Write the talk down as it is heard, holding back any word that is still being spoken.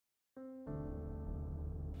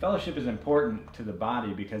Fellowship is important to the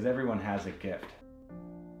body because everyone has a gift.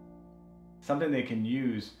 Something they can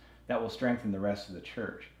use that will strengthen the rest of the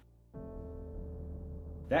church.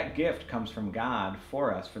 That gift comes from God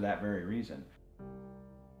for us for that very reason.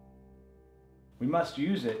 We must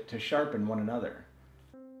use it to sharpen one another.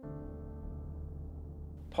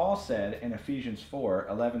 Paul said in Ephesians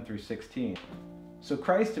 4:11-16, "So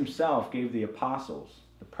Christ himself gave the apostles,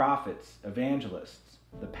 the prophets, evangelists,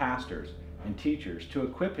 the pastors, and teachers to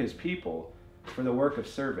equip his people for the work of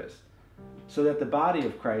service, so that the body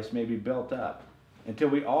of Christ may be built up, until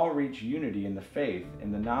we all reach unity in the faith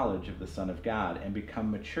and the knowledge of the Son of God, and become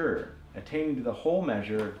mature, attaining to the whole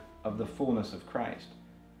measure of the fullness of Christ.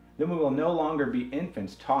 Then we will no longer be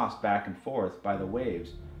infants tossed back and forth by the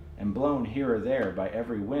waves, and blown here or there by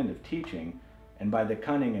every wind of teaching, and by the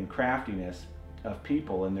cunning and craftiness of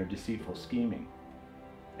people in their deceitful scheming.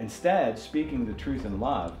 Instead, speaking the truth in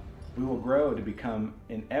love, we will grow to become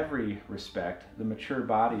in every respect the mature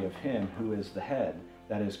body of him who is the head,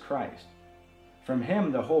 that is Christ. From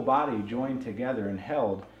him the whole body, joined together and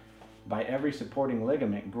held by every supporting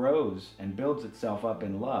ligament, grows and builds itself up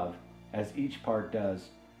in love as each part does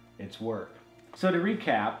its work." So to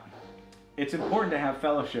recap, it's important to have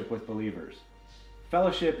fellowship with believers.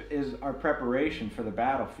 Fellowship is our preparation for the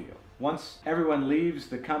battlefield. Once everyone leaves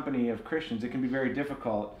the company of Christians, it can be very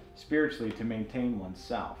difficult spiritually to maintain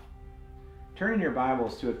oneself. Turn in your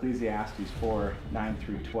Bibles to Ecclesiastes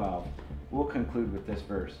 4:9-12. We'll conclude with this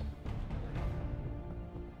verse.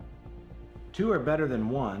 "Two are better than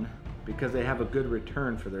one, because they have a good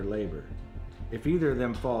return for their labor. If either of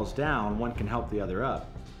them falls down, one can help the other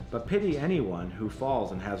up. But pity anyone who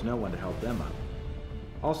falls and has no one to help them up.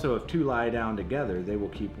 Also, if two lie down together, they will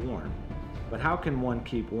keep warm. But how can one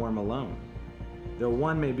keep warm alone? Though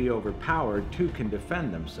one may be overpowered, two can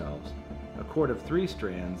defend themselves. A cord of 3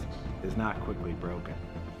 strands is not quickly broken."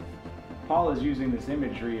 Paul is using this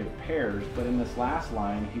imagery of pairs, but in this last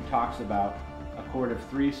line he talks about a cord of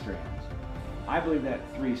 3 strands. I believe that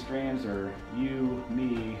 3 strands are you,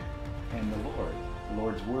 me, and the Lord. The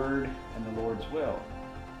Lord's word and the Lord's will.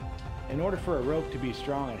 In order for a rope to be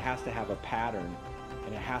strong, it has to have a pattern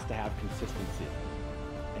and it has to have consistency.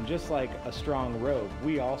 And just like a strong rope,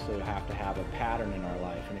 we also have to have a pattern in our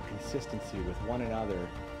life and a consistency with one another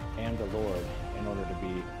and the Lord in order to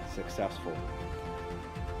be successful.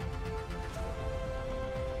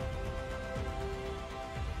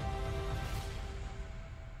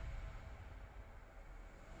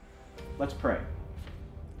 Let's pray.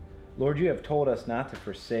 Lord, you have told us not to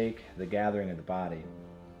forsake the gathering of the body.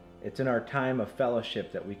 It's in our time of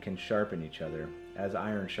fellowship that we can sharpen each other, as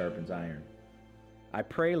iron sharpens iron. I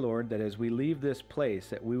pray, Lord, that as we leave this place,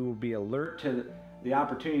 that we will be alert to the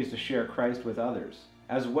opportunities to share Christ with others,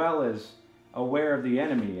 as well as aware of the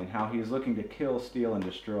enemy and how he is looking to kill, steal, and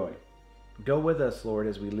destroy. Go with us, Lord,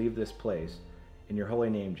 as we leave this place. In your holy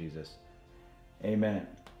name, Jesus. Amen.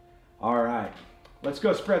 All right, let's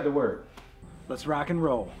go spread the word. Let's rock and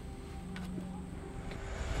roll.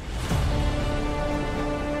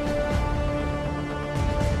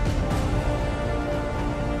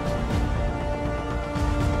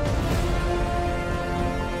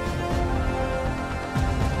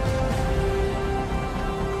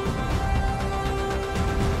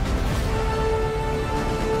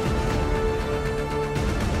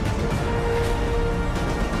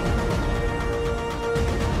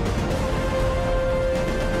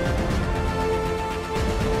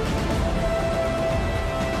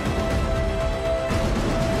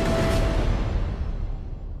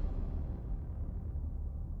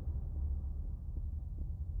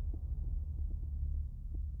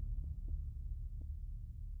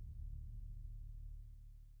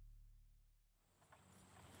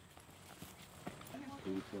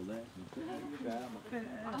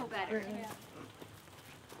 Oh, better.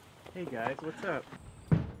 Hey guys, what's up?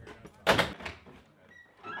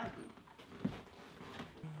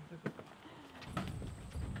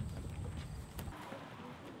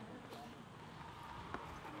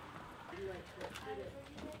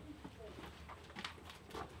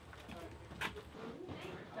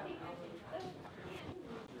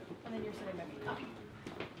 And then you're sitting by me. Okay.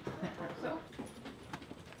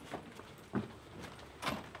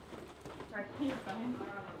 Sorry, you're fine.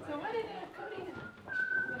 So what did Cody do?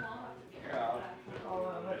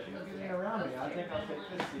 I'll let you get in around me. I think I'll take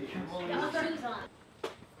this seat. Shoes on.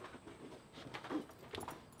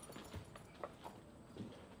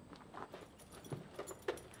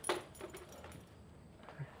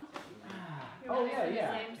 Oh,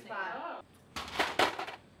 yeah. Same spot.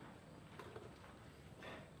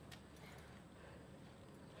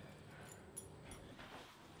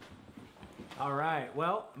 All right,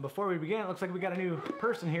 well, before we begin, it looks like we got a new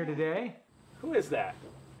person here today. Who is that?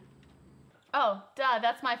 Oh, duh,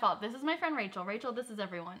 that's my fault. This is my friend Rachel. Rachel, this is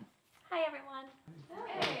everyone. Hi, everyone.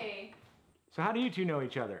 Hey. So how do you two know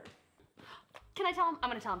each other? Can I tell him?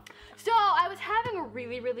 I'm gonna tell him. So I was having a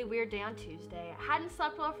really weird day on Tuesday. I hadn't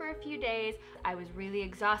slept well for a few days. I was really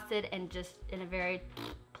exhausted and just in a very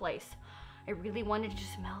place. I really wanted to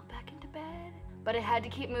just melt back into bed, but I had to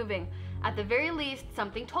keep moving. At the very least,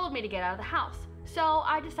 something told me to get out of the house. So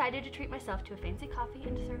I decided to treat myself to a fancy coffee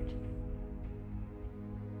and dessert.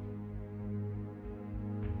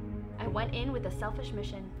 I went in with a selfish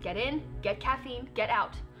mission. Get in, get caffeine, get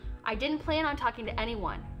out. I didn't plan on talking to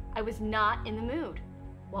anyone. I was not in the mood.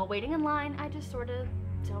 While waiting in line, I just sort of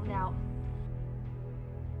zoned out.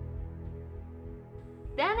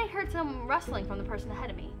 Then I heard some rustling from the person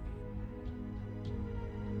ahead of me.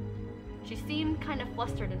 She seemed kind of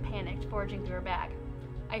flustered and panicked, foraging through her bag.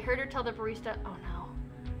 I heard her tell the barista, "Oh no,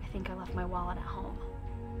 I think I left my wallet at home."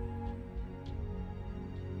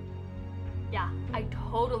 Yeah, I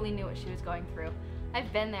totally knew what she was going through.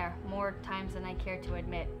 I've been there more times than I care to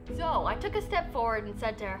admit. So I took a step forward and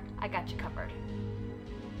said to her, "I got you covered."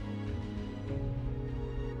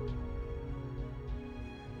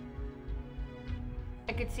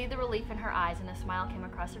 I could see the relief in her eyes and a smile came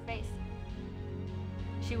across her face.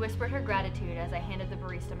 She whispered her gratitude as I handed the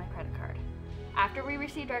barista my credit card. After we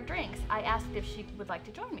received our drinks, I asked if she would like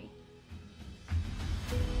to join me.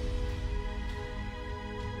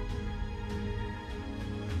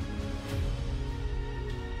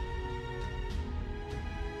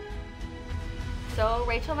 So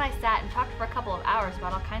Rachel and I sat and talked for a couple of hours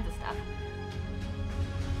about all kinds of stuff.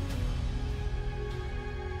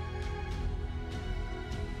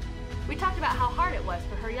 We talked about how hard it was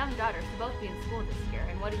for her young daughters to both be in school this year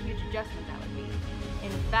and what a huge adjustment that would be.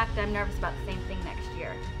 In fact, I'm nervous about the same thing next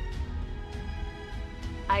year.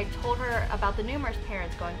 I told her about the numerous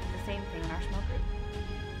parents going through the same thing in our small group.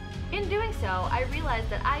 In doing so, I realized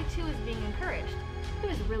that I too was being encouraged. It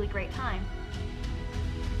was a really great time.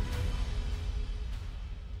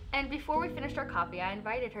 And before we finished our coffee, I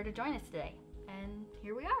invited her to join us today. And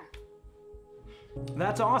here we are.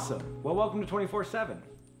 That's awesome. Well, welcome to 24/7.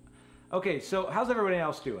 Okay, so how's everybody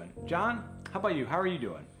else doing? John, how about you? How are you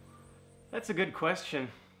doing? That's a good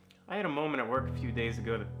question. I had a moment at work a few days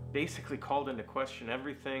ago that basically called into question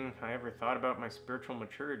everything I ever thought about my spiritual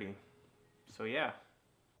maturity. So yeah.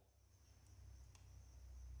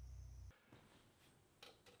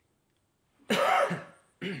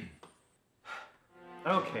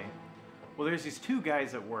 Okay, well there's these two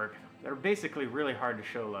guys at work that are basically really hard to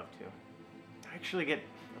show love to. I actually get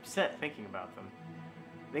upset thinking about them.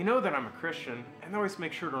 They know that I'm a Christian, and they always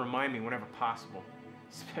make sure to remind me whenever possible,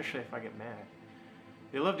 especially if I get mad.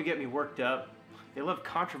 They love to get me worked up. They love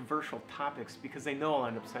controversial topics because they know I'll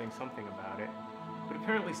end up saying something about it. But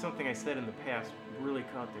apparently something I said in the past really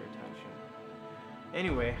caught their attention.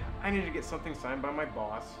 Anyway, I needed to get something signed by my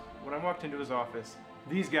boss. When I walked into his office,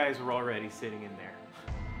 these guys were already sitting in there.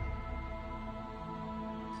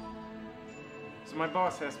 So my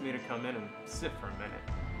boss asked me to come in and sit for a minute.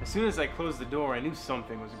 As soon as I closed the door, I knew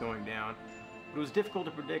something was going down, but it was difficult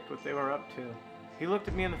to predict what they were up to. He looked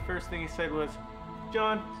at me and the first thing he said was,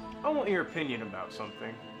 "John, I want your opinion about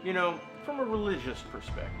something. You know, from a religious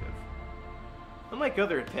perspective." Unlike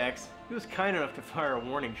other attacks, he was kind enough to fire a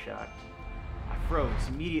warning shot. I froze,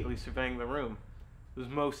 immediately surveying the room. It was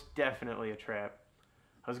most definitely a trap.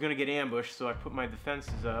 I was going to get ambushed, so I put my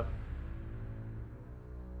defenses up.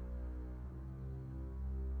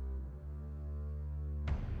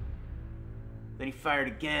 Then he fired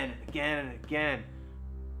again, again, and again.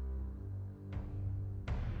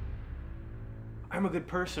 I'm a good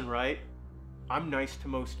person, right? I'm nice to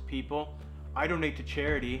most people. I donate to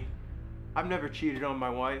charity. I've never cheated on my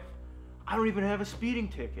wife. I don't even have a speeding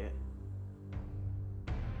ticket.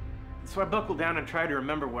 So I buckled down and tried to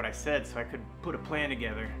remember what I said so I could put a plan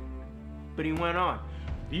together. But he went on.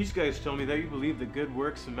 "These guys tell me that you believe that good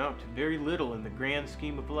works amount to very little in the grand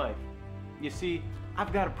scheme of life. You see,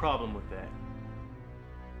 I've got a problem with that.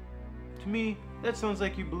 To me, that sounds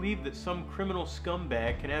like you believe that some criminal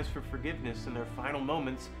scumbag can ask for forgiveness in their final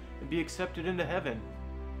moments and be accepted into heaven.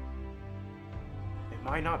 Am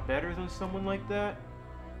I not better than someone like that?"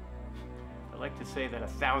 I like to say that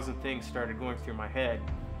 1,000 things started going through my head,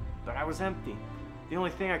 but I was empty. The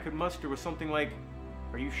only thing I could muster was something like,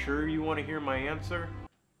 "Are you sure you want to hear my answer?"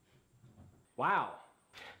 Wow.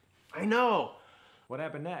 I know. What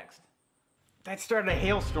happened next? That started a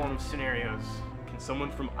hailstorm of scenarios. Can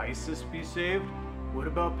someone from ISIS be saved? What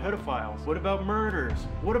about pedophiles? What about murders?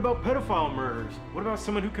 What about pedophile murders? What about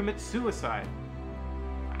someone who commits suicide?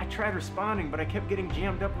 I tried responding, but I kept getting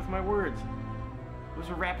jammed up with my words. Those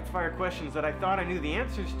were rapid-fire questions that I thought I knew the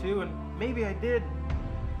answers to, and maybe I did,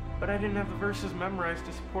 but I didn't have the verses memorized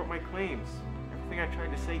to support my claims. Everything I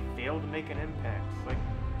tried to say failed to make an impact, like,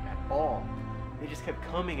 at all. They just kept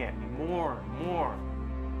coming at me more and more.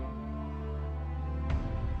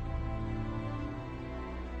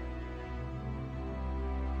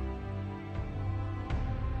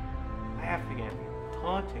 Laughing at me,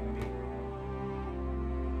 taunting me.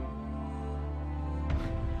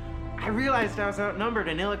 I realized I was outnumbered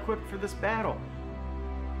and ill-equipped for this battle.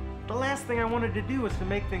 The last thing I wanted to do was to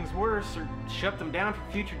make things worse or shut them down for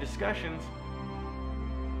future discussions.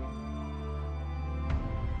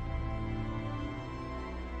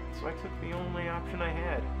 So I took the only option I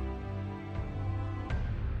had.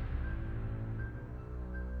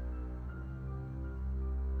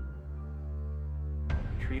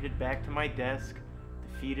 Retreated back to my desk,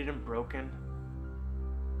 defeated and broken.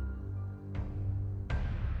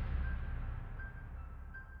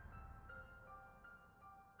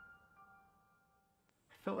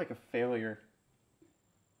 I felt like a failure.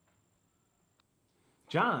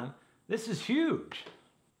 John, this is huge.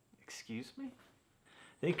 Excuse me?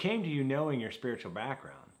 They came to you knowing your spiritual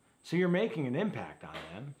background, so you're making an impact on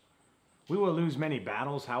them. We will lose many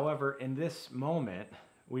battles, however, in this moment,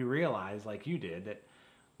 we realize, like you did, that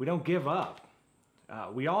we don't give up.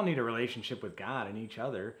 We all need a relationship with God and each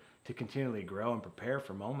other to continually grow and prepare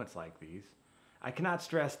for moments like these. I cannot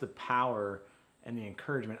stress the power and the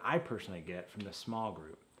encouragement I personally get from this small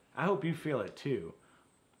group. I hope you feel it too.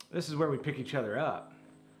 This is where we pick each other up,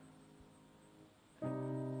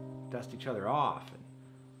 dust each other off,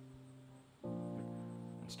 and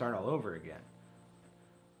start all over again.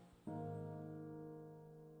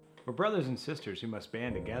 We're brothers and sisters who must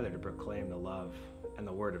band together to proclaim the love and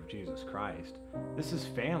the word of Jesus Christ. This is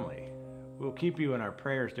family. We'll keep you in our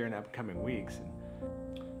prayers during the upcoming weeks.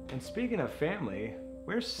 And speaking of family,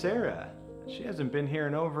 where's Sarah? She hasn't been here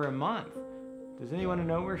in over a month. Does anyone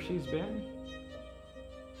know where she's been?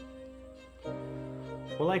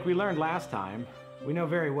 Well, like we learned last time, we know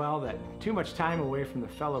very well that too much time away from the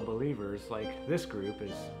fellow believers like this group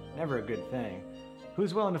is never a good thing.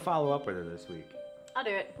 Who's willing to follow up with her this week? I'll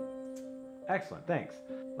do it. Excellent, thanks.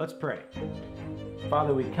 Let's pray.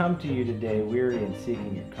 Father, we come to you today weary and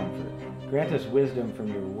seeking your comfort. Grant us wisdom from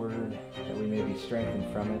your word that we may be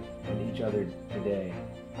strengthened from it and each other today.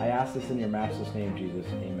 I ask this in your matchless name, Jesus.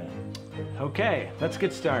 Amen. Okay, let's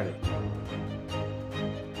get started.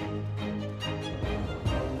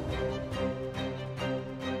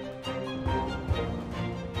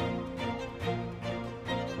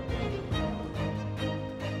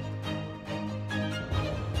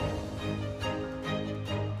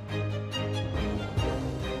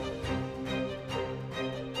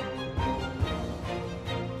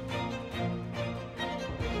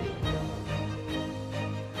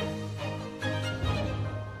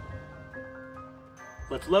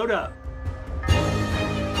 Let's load up.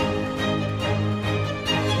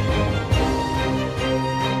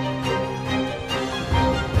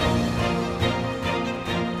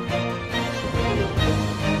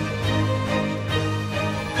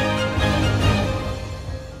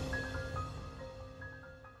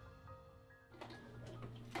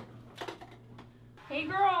 Hey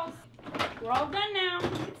girls, we're all done now.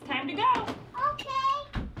 It's time to go. Okay.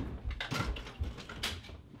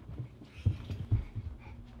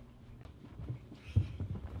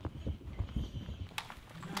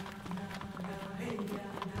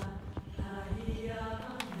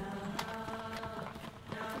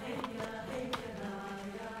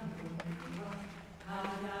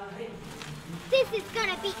 This is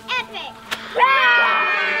gonna be epic!